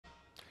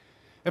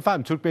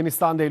Efendim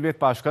Türkmenistan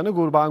Devlet Başkanı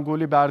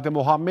Gurbanguly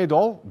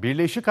Berdimuhamedov,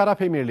 Birleşik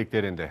Arap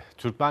Emirlikleri'nde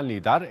Türkmen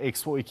lider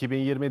Expo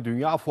 2020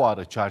 Dünya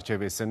Fuarı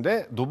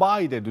çerçevesinde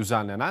Dubai'de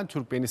düzenlenen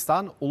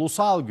Türkmenistan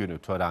Ulusal Günü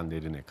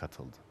törenlerine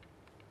katıldı.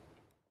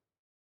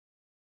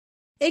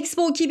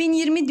 Expo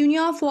 2020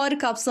 Dünya Fuarı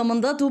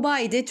kapsamında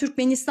Dubai'de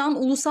Türkmenistan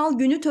Ulusal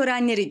Günü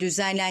törenleri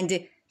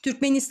düzenlendi.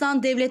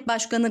 Türkmenistan Devlet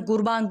Başkanı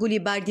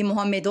Gurbanguly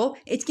Berdimuhamedov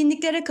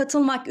etkinliklere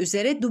katılmak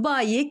üzere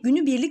Dubai'ye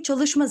günübirlik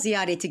çalışma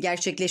ziyareti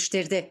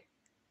gerçekleştirdi.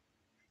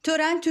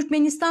 Tören,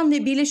 Türkmenistan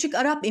ve Birleşik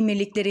Arap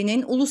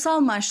Emirlikleri'nin ulusal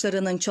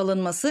marşlarının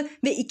çalınması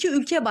ve iki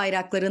ülke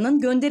bayraklarının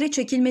göndere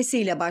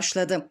çekilmesiyle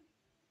başladı.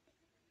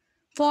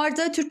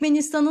 Fuarda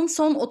Türkmenistan'ın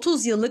son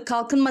 30 yıllık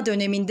kalkınma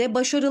döneminde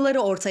başarıları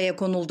ortaya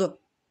konuldu.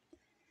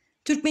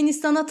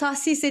 Türkmenistan'a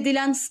tahsis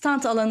edilen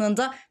stand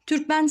alanında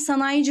Türkmen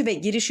sanayici ve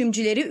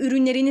girişimcileri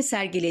ürünlerini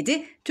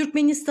sergiledi,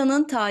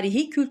 Türkmenistan'ın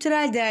tarihi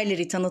kültürel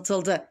değerleri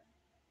tanıtıldı.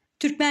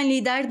 Türkmen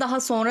lider daha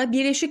sonra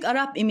Birleşik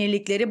Arap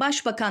Emirlikleri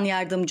Başbakan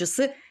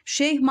Yardımcısı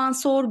Şeyh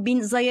Mansur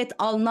bin Zayed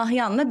Al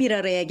Nahyan'la bir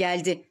araya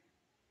geldi.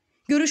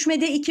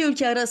 Görüşmede iki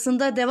ülke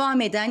arasında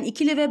devam eden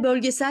ikili ve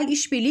bölgesel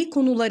işbirliği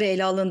konuları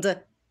ele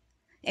alındı.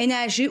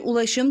 Enerji,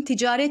 ulaşım,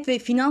 ticaret ve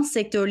finans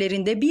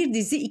sektörlerinde bir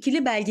dizi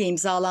ikili belge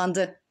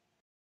imzalandı.